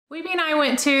Weeby and I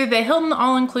went to the Hilton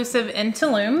All-Inclusive in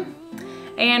Tulum,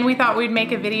 and we thought we'd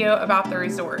make a video about the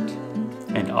resort.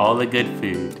 And all the good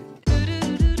food.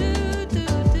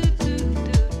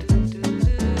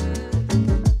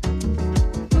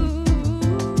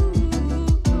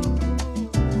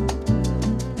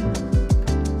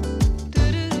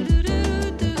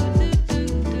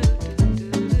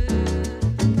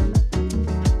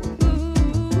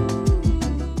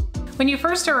 When you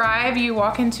first arrive, you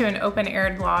walk into an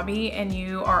open-aired lobby and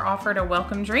you are offered a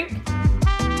welcome drink.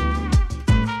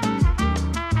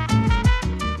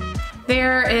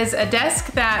 There is a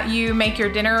desk that you make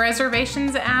your dinner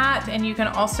reservations at, and you can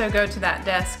also go to that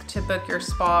desk to book your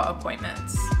spa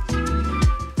appointments.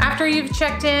 After you've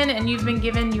checked in and you've been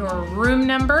given your room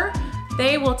number,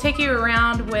 they will take you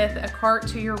around with a cart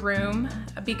to your room.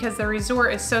 Because the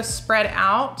resort is so spread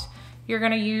out, you're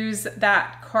gonna use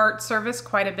that cart service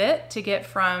quite a bit to get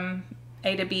from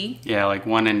A to B. Yeah, like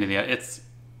one end to the other.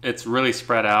 It's really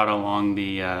spread out along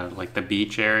the like the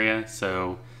beach area,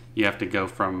 so you have to go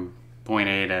from point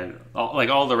A to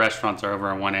all the restaurants are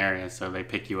over in one area, so they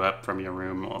pick you up from your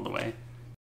room all the way.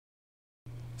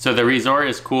 So the resort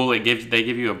is cool. They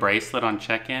give you a bracelet on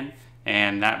check-in,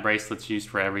 and that bracelet's used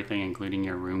for everything, including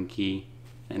your room key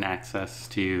and access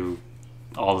to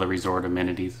all the resort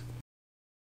amenities.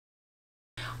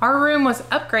 Our room was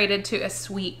upgraded to a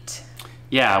suite.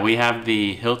 Yeah, we have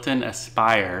the Hilton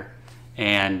Aspire,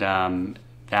 and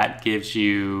that gives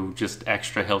you just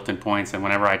extra Hilton points. And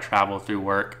whenever I travel through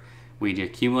work, we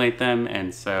accumulate them,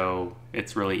 and so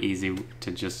it's really easy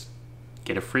to just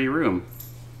get a free room.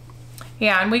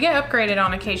 Yeah, and we get upgraded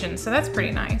on occasion, so that's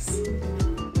pretty nice.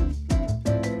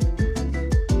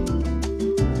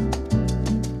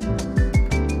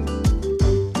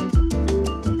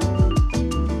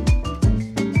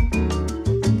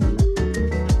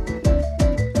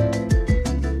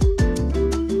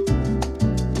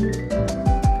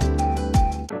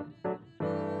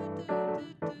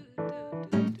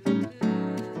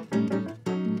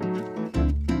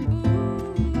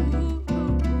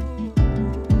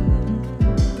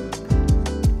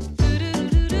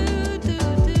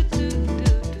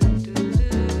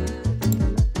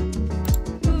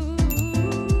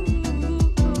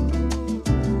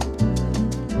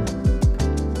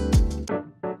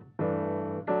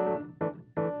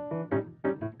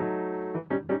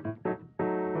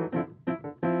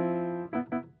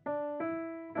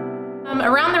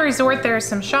 Around the resort, there's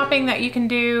some shopping that you can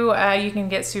do. You can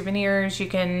get souvenirs, you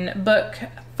can book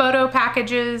photo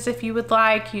packages if you would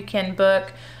like, you can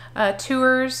book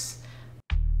tours.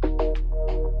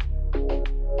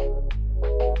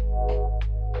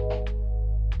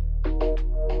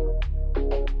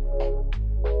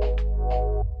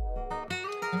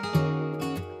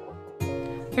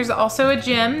 There's also a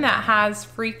gym that has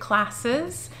free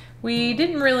classes. We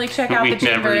didn't really check out the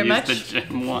gym very much. We never used the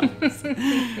gym once.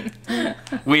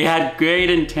 We had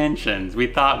great intentions. We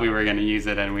thought we were going to use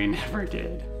it, and we never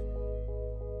did.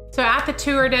 So at the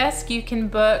tour desk, you can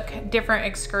book different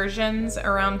excursions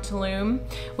around Tulum.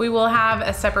 We will have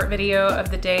a separate video of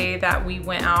the day that we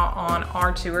went out on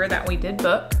our tour that we did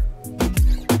book.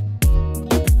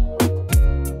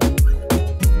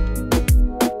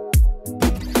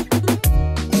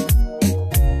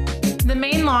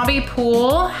 Lobby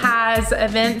pool has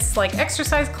events like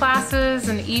exercise classes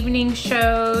and evening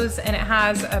shows, and it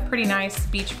has a pretty nice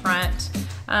beachfront.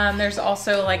 There's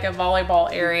also like a volleyball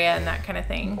area and that kind of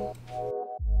thing.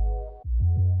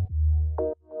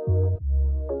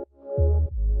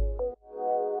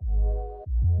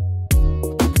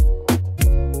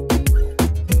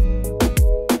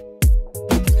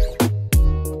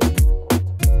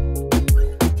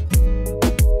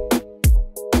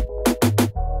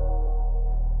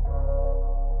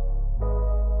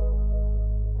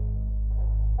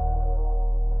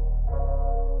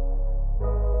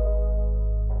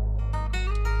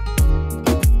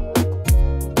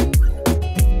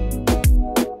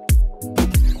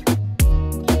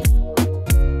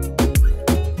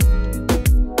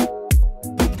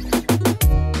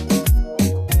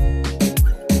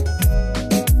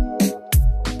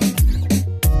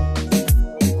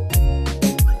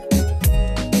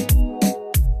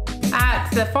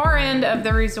 The far end of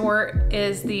the resort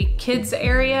is the kids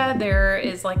area. There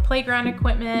is like playground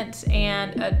equipment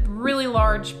and a really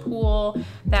large pool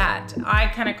that I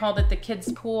kind of called it the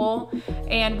kids pool.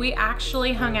 And we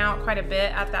actually hung out quite a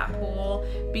bit at that pool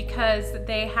because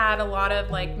they had a lot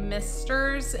of like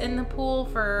misters in the pool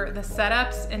for the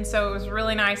setups. And so it was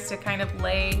really nice to kind of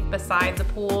lay beside the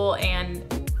pool,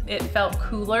 and it felt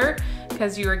cooler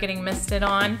because you were getting misted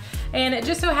on. And it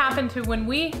just so happened to when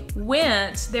we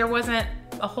went, there wasn't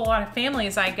a whole lot of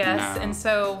families, I guess. No. And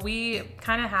so we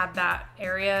kind of had that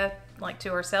area like to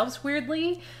ourselves,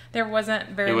 weirdly. There wasn't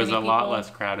very many people. It was a lot less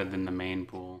crowded than the main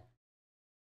pool.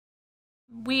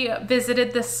 We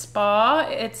visited the spa.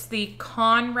 It's the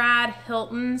Conrad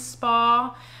Hilton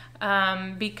Spa,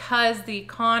 because the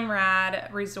Conrad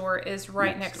Resort is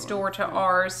right next door to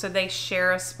ours, so they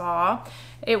share a spa.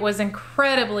 It was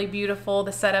incredibly beautiful,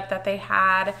 the setup that they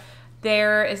had.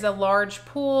 There is a large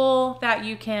pool that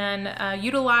you can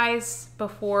utilize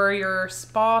before your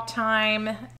spa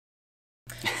time.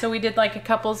 So we did like a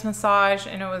couples massage,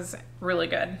 and it was really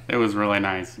good. It was really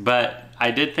nice, but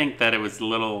I did think that it was a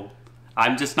little...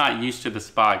 I'm just not used to the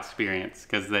spa experience,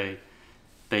 because they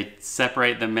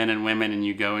separate the men and women and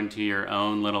you go into your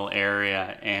own little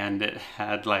area, and it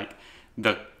had like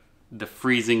the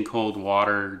freezing cold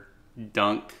water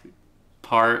dunk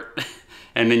part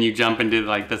and then you jump into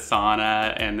like the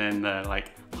sauna and then the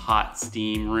like hot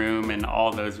steam room and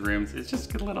all those rooms. It's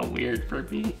just a little weird for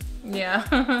me. Yeah.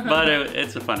 But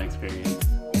it's a fun experience.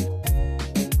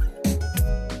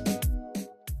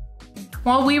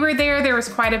 While we were there was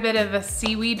quite a bit of a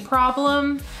seaweed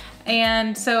problem.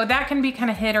 And so that can be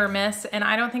kind of hit or miss. And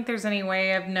I don't think there's any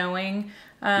way of knowing.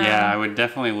 Yeah, I would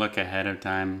definitely look ahead of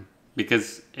time,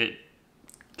 because it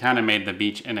kind of made the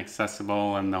beach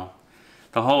inaccessible, and the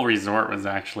whole resort was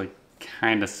actually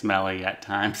kind of smelly at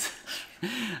times.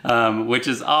 Which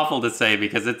is awful to say,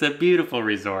 because it's a beautiful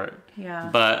resort. Yeah.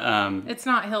 But it's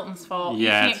not Hilton's fault.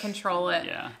 Yeah, you can't control it.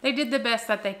 Yeah. They did the best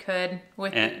that they could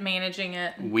with managing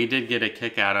it. We did get a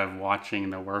kick out of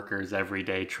watching the workers every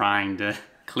day trying to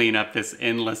clean up this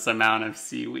endless amount of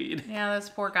seaweed. Yeah, those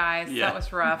poor guys. Yeah. That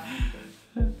was rough.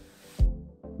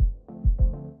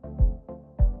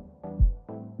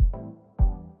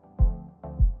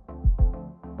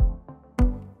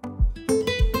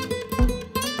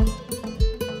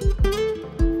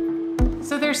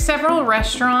 There's several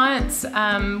restaurants.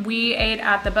 We ate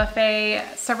at the buffet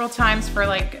several times for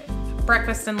like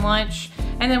breakfast and lunch,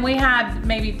 and then we had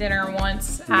maybe dinner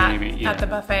once at the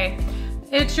buffet.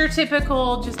 It's your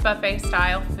typical just buffet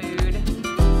style food.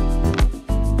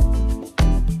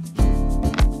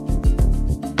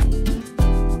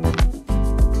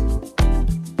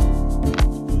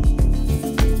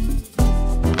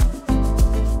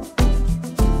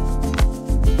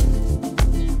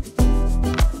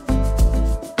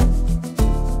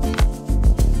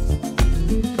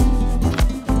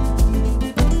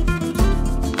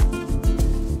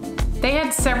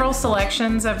 Several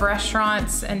selections of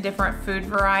restaurants and different food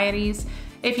varieties.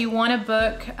 If you want to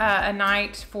book a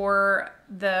night for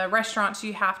the restaurants,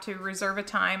 you have to reserve a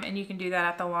time, and you can do that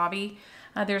at the lobby.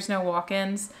 There's no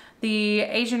walk-ins. The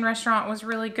Asian restaurant was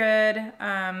really good.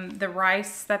 The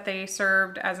rice that they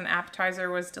served as an appetizer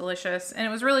was delicious, and it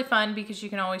was really fun because you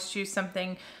can always choose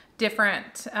something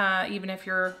different, even if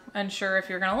you're unsure if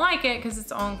you're gonna like it, because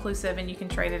it's all inclusive and you can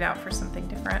trade it out for something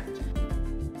different.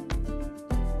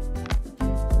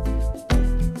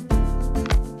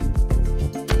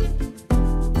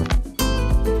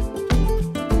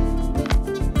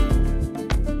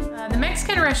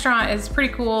 Restaurant is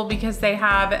pretty cool because they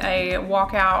have a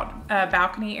walkout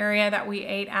balcony area that we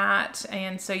ate at,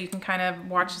 and so you can kind of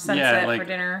watch the sunset for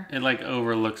dinner. It like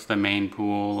overlooks the main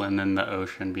pool and then the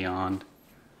ocean beyond.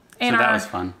 And so that was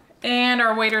fun. And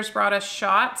our waiters brought us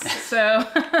shots, so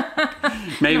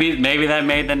maybe that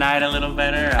made the night a little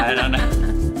better. I don't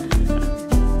know.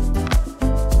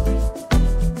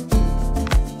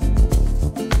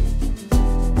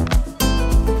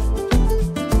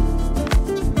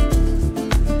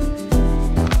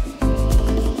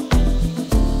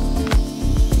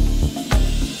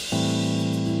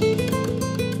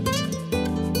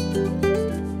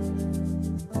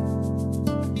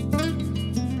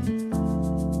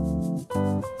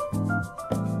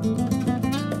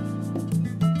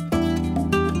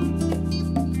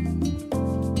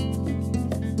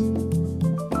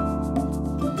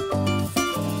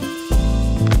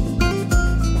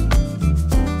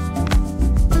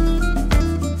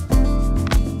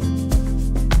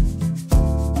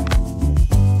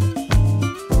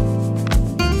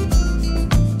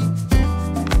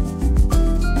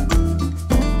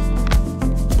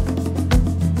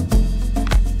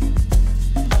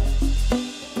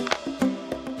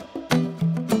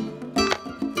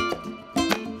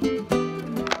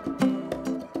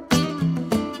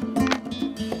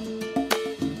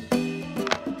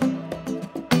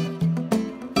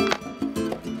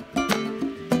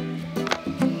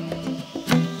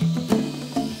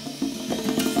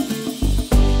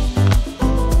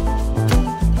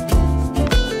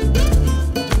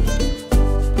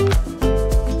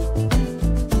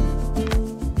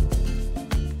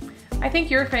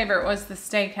 your favorite was the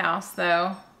steakhouse,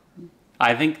 though.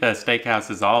 I think the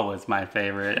steakhouse is always my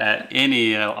favorite at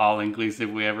any all-inclusive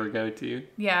we ever go to.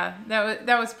 Yeah,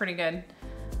 that was pretty good.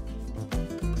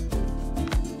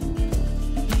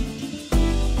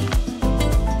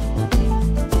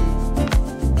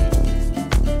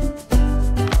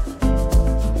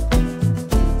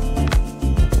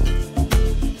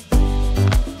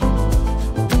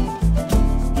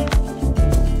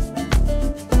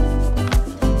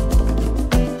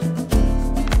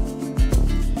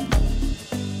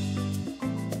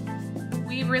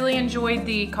 Enjoyed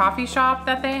the coffee shop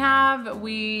that they have.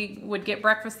 We would get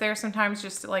breakfast there sometimes,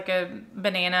 just like a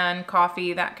banana and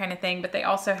coffee, that kind of thing. But they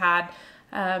also had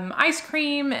ice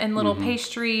cream and little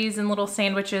pastries and little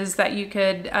sandwiches that you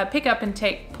could pick up and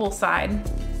take poolside.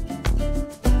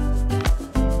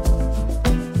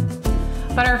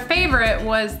 But our favorite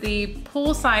was the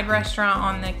poolside restaurant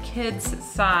on the kids'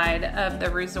 side of the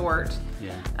resort.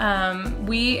 Yeah.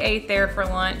 We ate there for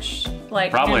lunch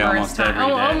like probably almost every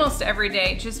day. Almost every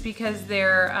day, just because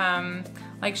their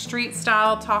like street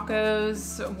style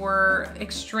tacos were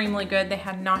extremely good. They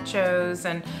had nachos,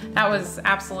 and that was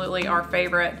absolutely our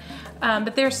favorite.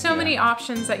 But there's so many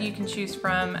options that you can choose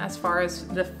from as far as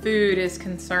the food is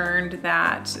concerned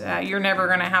that you're never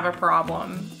gonna have a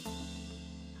problem.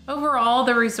 Overall,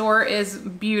 the resort is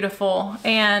beautiful,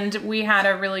 and we had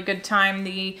a really good time.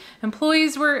 The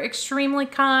employees were extremely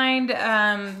kind.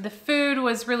 The food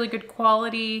was really good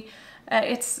quality.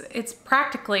 It's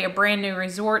practically a brand new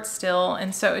resort still,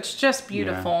 and so it's just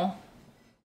beautiful.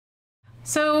 Yeah.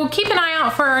 So keep an eye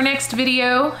out for our next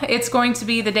video. It's going to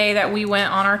be the day that we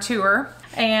went on our tour,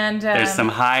 and there's some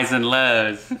highs and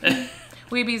lows.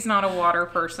 Weeby's not a water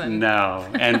person. No,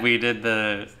 and we did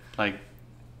the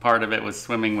part of it was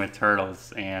swimming with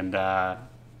turtles, and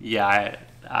yeah,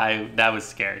 that was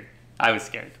scared. I was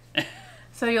scared.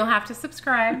 So you'll have to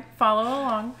subscribe, follow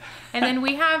along. And then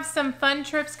we have some fun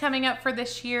trips coming up for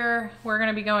this year. We're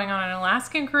gonna be going on an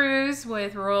Alaskan cruise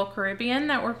with Royal Caribbean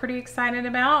that we're pretty excited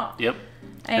about. Yep.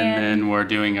 And then we're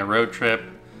doing a road trip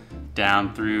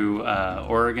down through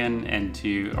Oregon and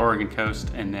to Oregon coast,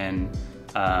 and then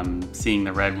seeing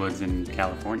the redwoods in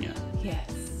California.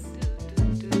 Yes.